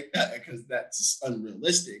adults, right? Because that's just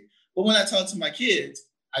unrealistic. But when I talk to my kids,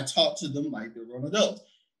 I talk to them like they're grown adults.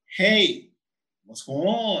 Hey, what's going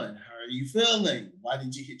on? How are you feeling? Why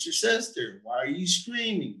did you hit your sister? Why are you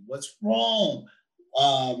screaming? What's wrong?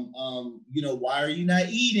 Why are you not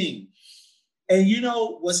eating? And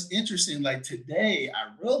what's interesting, like today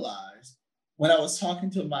I realized when I was talking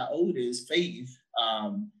to my oldest, Faith,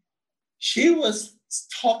 she was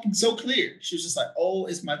talking so clear. She was just like, oh,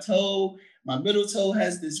 it's my toe. My middle toe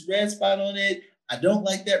has this red spot on it. I don't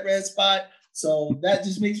like that red spot. So that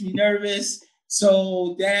just makes me nervous.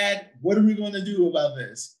 So, Dad, what are we going to do about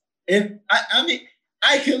this? And I mean,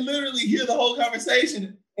 I can literally hear the whole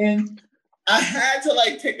conversation. And I had to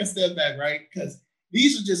like take a step back, right? Because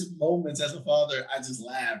these are just moments as a father, I just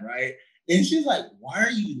laugh, right? And she's like, why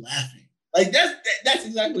are you laughing? Like, that's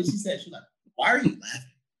exactly what she said. She's like, why are you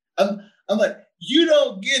laughing? I'm like, you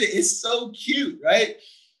don't get it. It's so cute, right?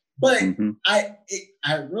 But I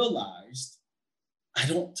realized I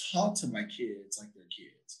don't talk to my kids like they're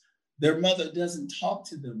kids. Their mother doesn't talk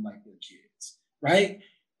to them like they're kids, right?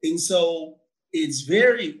 And so it's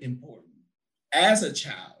very important as a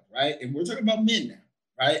child, right? And we're talking about men now,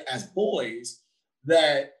 right? As boys,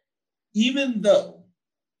 that even though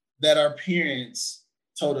that our parents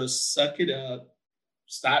told us, suck it up,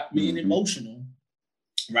 stop being emotional,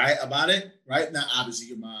 right, about it, right? Now, obviously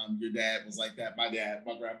your mom, your dad was like that. My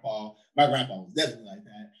grandpa was definitely like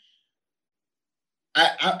that.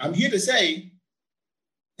 I'm here to say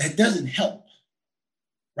that doesn't help,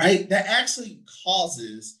 right? That actually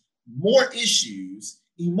causes more issues,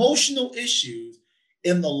 emotional issues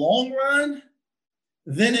in the long run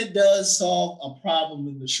than it does solve a problem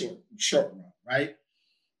in the short run, right?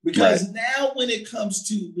 Because now when it comes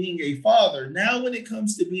to being a father, now when it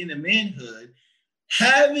comes to being a manhood,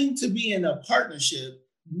 having to be in a partnership,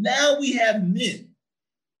 now we have men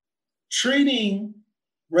treating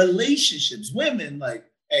relationships, women like,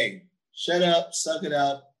 hey, shut up, suck it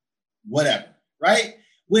up, whatever, right?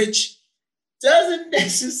 Which doesn't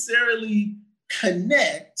necessarily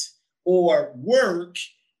connect or work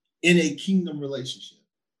in a kingdom relationship,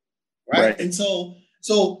 right? And so,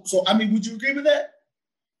 I mean, would you agree with that?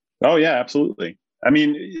 Oh yeah, absolutely. I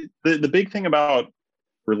mean, the big thing about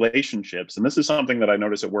relationships, and this is something that I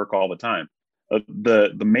notice at work all the time,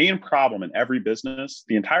 the main problem in every business,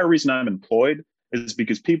 the entire reason I'm employed is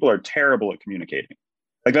because people are terrible at communicating.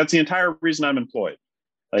 Like, that's the entire reason I'm employed.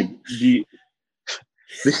 Like, the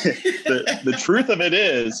truth of it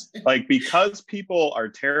is, like, because people are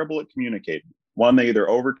terrible at communicating, one, they either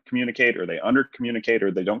over communicate or they under communicate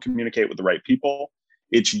or they don't communicate with the right people.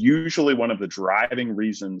 It's usually one of the driving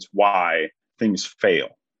reasons why things fail.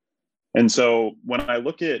 And so when I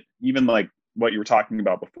look at even like what you were talking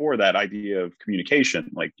about before, that idea of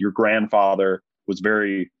communication, like your grandfather was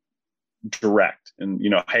very direct and,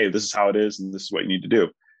 hey, this is how it is and this is what you need to do.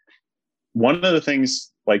 One of the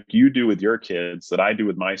things like you do with your kids that I do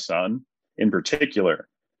with my son in particular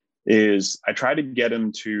is I try to get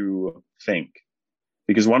him to think.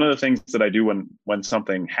 Because one of the things that I do when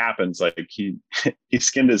something happens, like he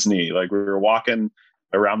skinned his knee, like we were walking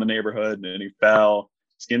around the neighborhood and he fell,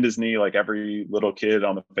 skinned his knee, like every little kid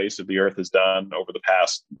on the face of the earth has done over the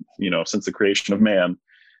past, since the creation of man.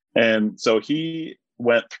 And so he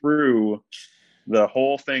went through the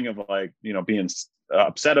whole thing of like, being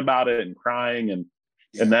upset about it and crying. And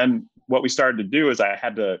then what we started to do is I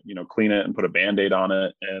had to, clean it and put a Band-Aid on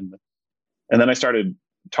it. And then I started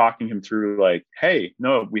talking him through like, hey,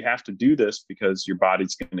 no, we have to do this because your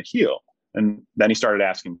body's going to heal. And then he started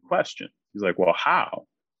asking questions. He's like, well, how?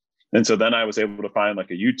 And so then I was able to find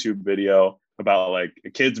like a YouTube video about like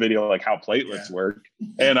a kid's video, like how platelets work.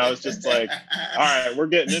 And I was just like, all right, we're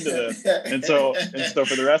getting into this. And so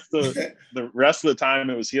for the rest of the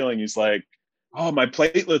time it was healing, he's like, oh, my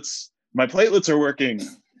platelets are working.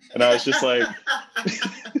 And I was just like,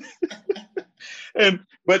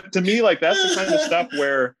 but to me, like, that's the kind of stuff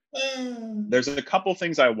where there's a couple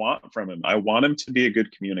things I want from him. I want him to be a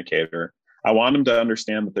good communicator. I want him to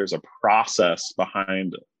understand that there's a process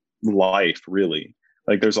behind life, really.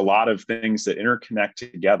 Like, there's a lot of things that interconnect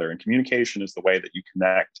together, and communication is the way that you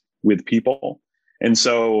connect with people. And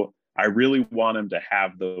so I really want him to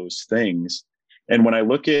have those things. And when I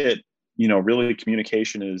look at, really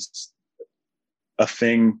communication is a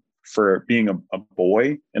thing for being a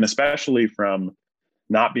boy, and especially from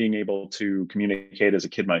not being able to communicate as a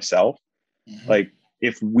kid myself. Mm-hmm. Like,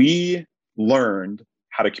 if we learned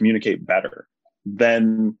how to communicate better,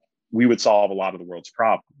 then we would solve a lot of the world's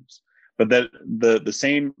problems. But that the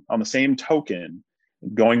same token,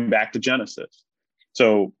 going back to Genesis.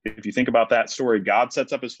 So if you think about that story, God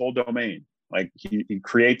sets up his whole domain. Like he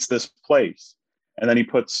creates this place, and then he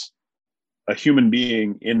puts a human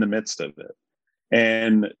being in the midst of it.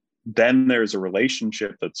 And then there's a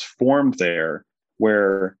relationship that's formed there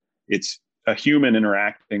where it's a human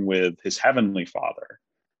interacting with his heavenly Father.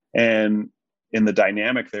 And in the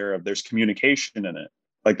dynamic there's communication in it.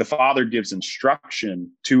 Like, the Father gives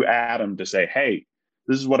instruction to Adam to say, hey,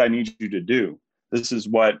 this is what I need you to do. This is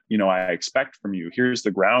what, I expect from you. Here's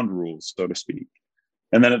the ground rules, so to speak.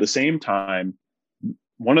 And then at the same time,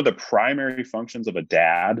 one of the primary functions of a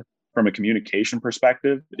dad from a communication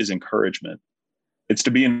perspective is encouragement. It's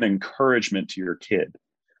to be an encouragement to your kid.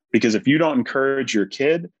 Because if you don't encourage your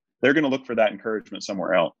kid, they're going to look for that encouragement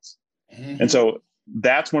somewhere else. Mm-hmm. And so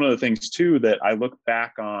that's one of the things, too, that I look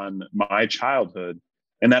back on my childhood.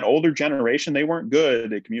 And that older generation, they weren't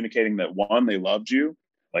good at communicating that, one, they loved you.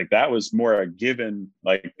 Like, that was more a given,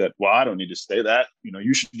 like that, well, I don't need to say that.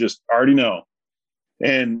 You should just already know.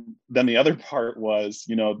 And then the other part was,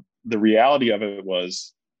 the reality of it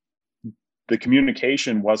was the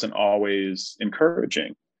communication wasn't always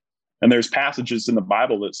encouraging. And there's passages in the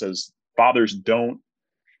Bible that says, fathers, don't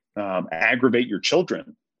aggravate your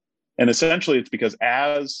children. And essentially it's because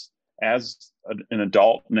as an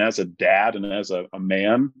adult and as a dad and as a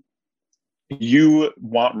man, you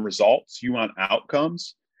want results, you want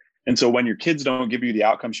outcomes. And so when your kids don't give you the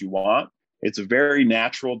outcomes you want, it's very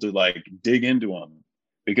natural to like dig into them,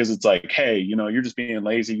 because it's like, hey, you're just being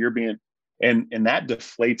lazy, and that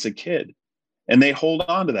deflates a kid, and they hold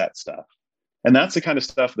on to that stuff. And that's the kind of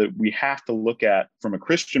stuff that we have to look at from a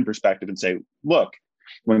Christian perspective and say, look,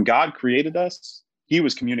 when God created us, he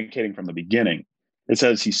was communicating from the beginning. It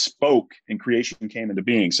says he spoke and creation came into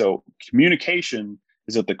being. So communication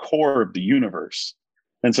is at the core of the universe.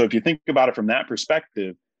 And so if you think about it from that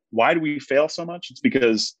perspective, why do we fail so much? It's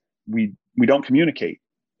because we don't communicate.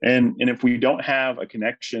 And if we don't have a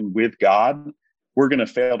connection with God, we're going to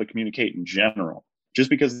fail to communicate in general, just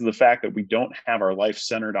because of the fact that we don't have our life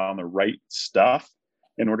centered on the right stuff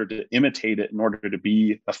in order to imitate it, in order to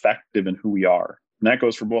be effective in who we are. And that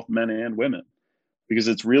goes for both men and women, because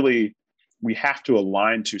it's really, we have to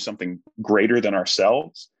align to something greater than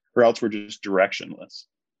ourselves, or else we're just directionless.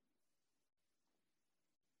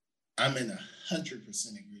 I'm in 100%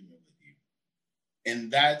 agreement with you.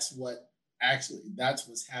 And that's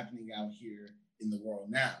what's happening out here in the world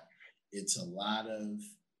now. It's a lot of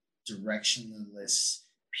directionless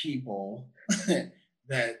people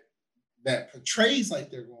that portrays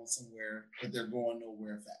like they're going somewhere, but they're going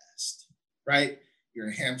nowhere fast, right? You're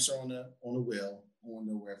a hamster on a wheel, going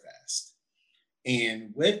nowhere fast.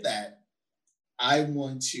 And with that, I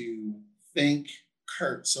want to thank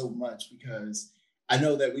Kurt so much, because I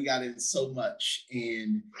know that we got in so much,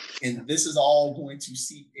 and this is all going to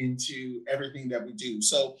seep into everything that we do.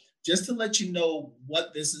 So just to let you know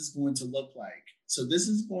what this is going to look like. So this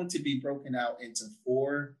is going to be broken out into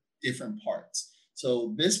 4 different parts.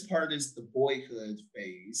 So this part is the boyhood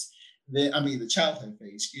phase, the childhood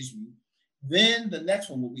phase, excuse me. Then the next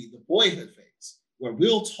one will be the boyhood phase, where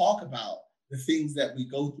we'll talk about the things that we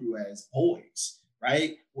go through as boys,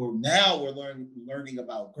 right? Where now we're learning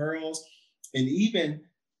about girls, and even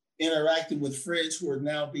interacting with friends who are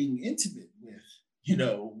now being intimate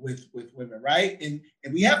with women, right? And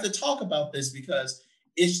we have to talk about this because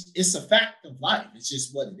it's a fact of life. It's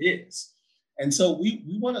just what it is. And so we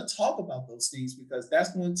want to talk about those things, because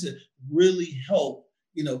that's going to really help,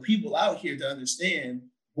 people out here to understand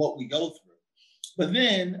what we go through. But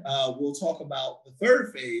then we'll talk about the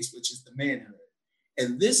third phase, which is the manhood.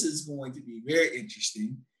 And this is going to be very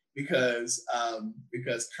interesting because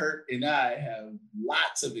Kurt and I have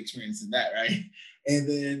lots of experience in that, right? And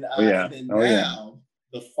then,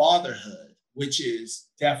 the fatherhood, which is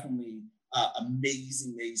definitely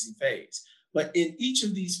amazing phase. But in each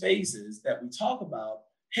of these phases that we talk about,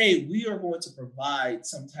 hey, we are going to provide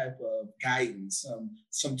some type of guidance,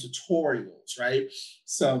 some tutorials, right?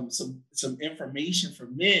 Some information for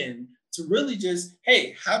men to really just,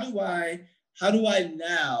 hey, how do I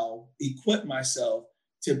now equip myself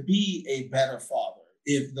to be a better father,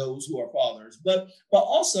 if those who are fathers, but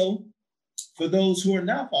also for those who are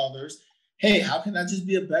not fathers, hey, how can I just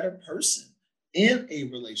be a better person in a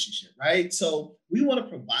relationship, right? So we want to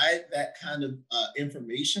provide that kind of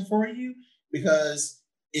information for you, because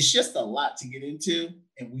it's just a lot to get into,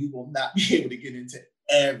 and we will not be able to get into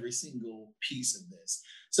every single piece of this.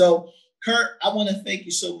 So Kurt, I want to thank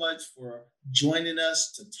you so much for joining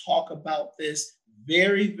us to talk about this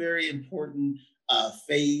very, very important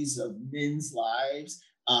phase of men's lives.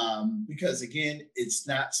 Because again, it's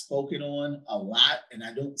not spoken on a lot, and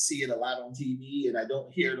I don't see it a lot on TV, and I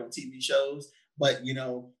don't hear it on TV shows, but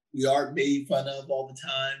we are made fun of all the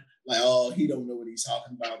time. Like, oh, he don't know what he's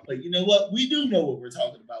talking about. But you know what? We do know what we're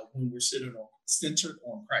talking about when we're centered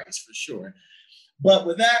on Christ, for sure. But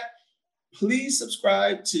with that, please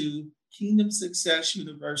subscribe to Kingdom Success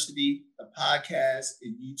University, the podcast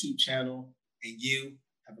and YouTube channel, and you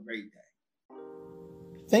have a great day.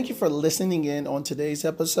 Thank you for listening in on today's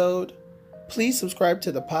episode. Please subscribe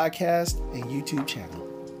to the podcast and YouTube channel.